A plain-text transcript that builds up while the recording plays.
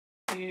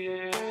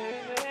Yeah,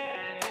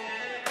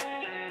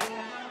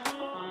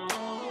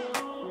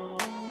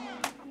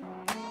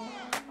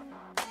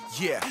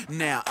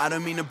 now, I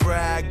don't mean to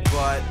brag,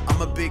 but I'm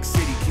a big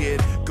city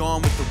kid,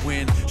 gone with the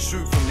wind,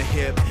 shoot from the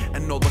hip,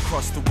 and all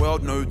across the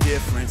world, no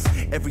difference.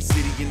 Every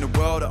city in the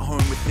world at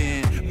home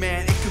within.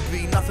 Man, it could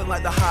be nothing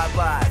like the high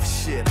life.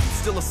 Shit, I'm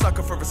still a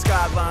sucker for a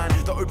skyline.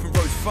 The open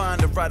road's fine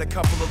to write a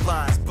couple of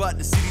lines, but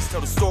the cities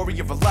tell the story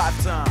of a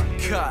lifetime.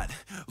 Cut,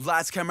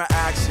 lights, camera,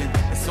 action,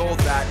 it's all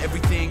that,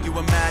 everything you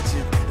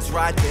imagine. It's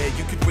right there,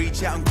 you could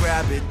reach out and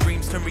grab it.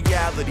 Dreams turn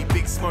reality,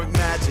 big smoke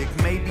magic.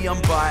 Maybe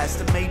I'm biased,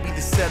 and maybe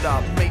the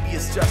setup, maybe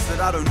it's just that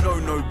I don't know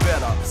no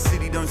better.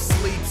 City don't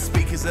sleep,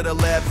 speakers at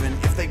 11.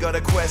 If they got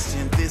a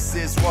question, this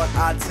is what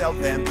I tell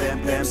them.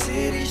 Them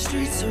city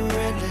streets are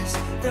endless.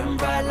 Them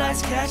bright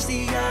lights catch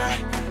the eye.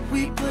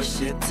 We push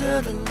it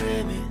to the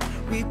limit.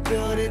 We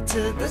build it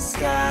to the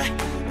sky.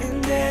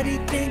 And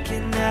anything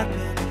can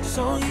happen.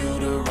 So you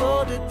to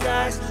roll the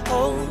dice,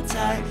 hold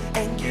tight,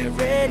 and get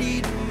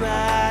ready to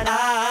ride.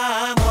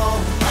 I'm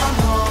home,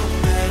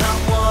 and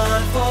I'm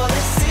one for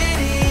the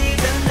city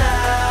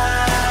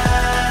tonight.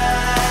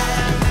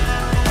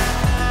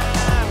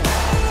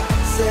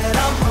 Said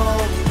I'm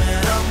home,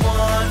 and I'm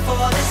one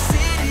for the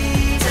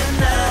city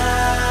tonight.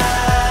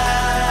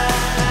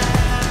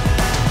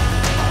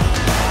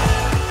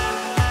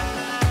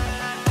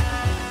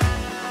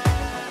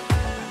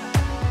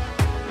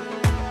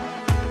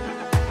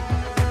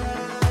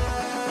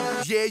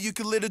 Yeah, you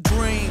could live a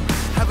dream,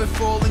 have it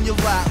fall in your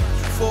lap,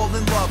 fall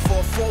in love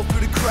or fall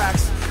through the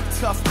cracks.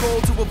 Tough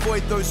call to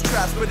avoid those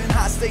traps, but in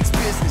high stakes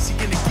business, you're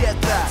gonna get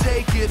that.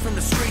 Take it from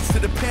the streets to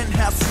the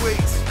penthouse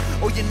suites.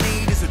 All you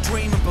need is a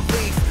dream and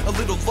belief, a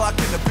little luck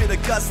and a bit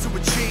of guts to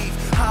achieve.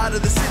 Heart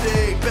of the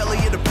city, belly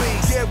of the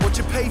beast. Yeah, what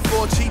you pay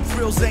for, cheap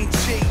thrills ain't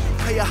cheap.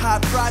 Pay a high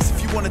price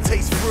if you wanna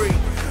taste free.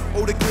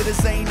 All the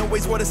glitters ain't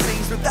always what it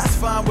seems, but that's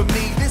fine with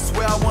me. This is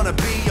where I wanna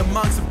be,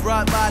 amongst the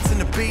bright lights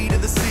and the beat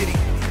of the city.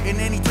 In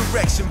any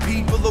direction,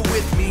 people are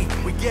with me.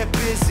 We get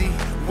busy.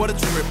 What a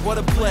trip, what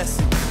a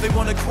blessing. They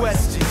want a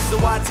question, so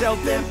I tell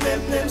them.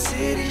 Them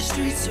city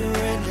streets are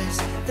endless.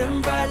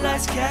 Them bright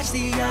lights catch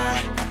the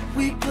eye.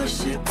 We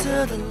push it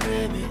to the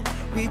limit.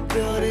 We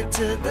build it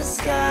to the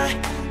sky.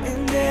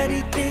 And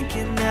anything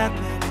can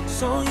happen.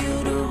 So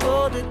you to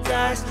roll the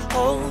dice,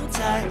 hold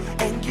tight,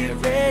 and get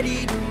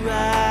ready to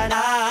ride.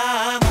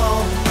 I'm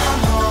home,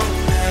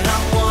 and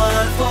I'm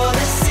one for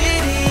the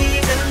city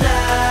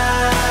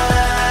tonight.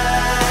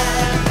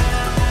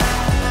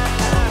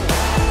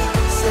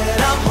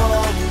 Said I'm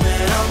home,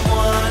 and I'm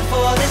one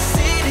for the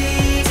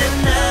city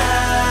tonight.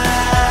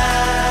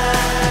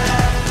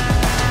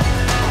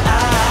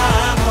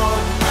 I'm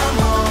home,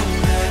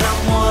 and I'm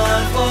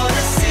one for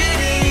the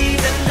city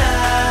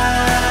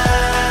tonight.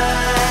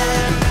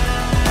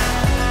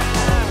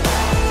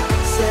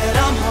 Said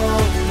I'm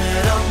home,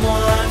 and I'm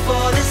one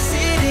for the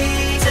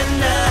city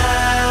tonight.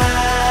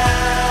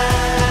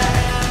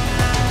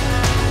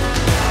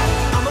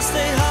 I'ma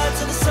stay high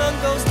till the sun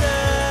goes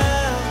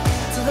down,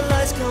 till the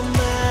lights come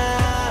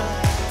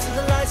out, till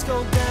the lights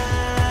go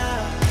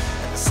down,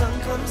 and the sun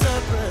comes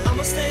up.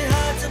 I'ma stay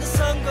high till the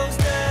sun goes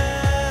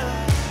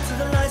down, till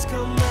the lights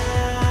come out.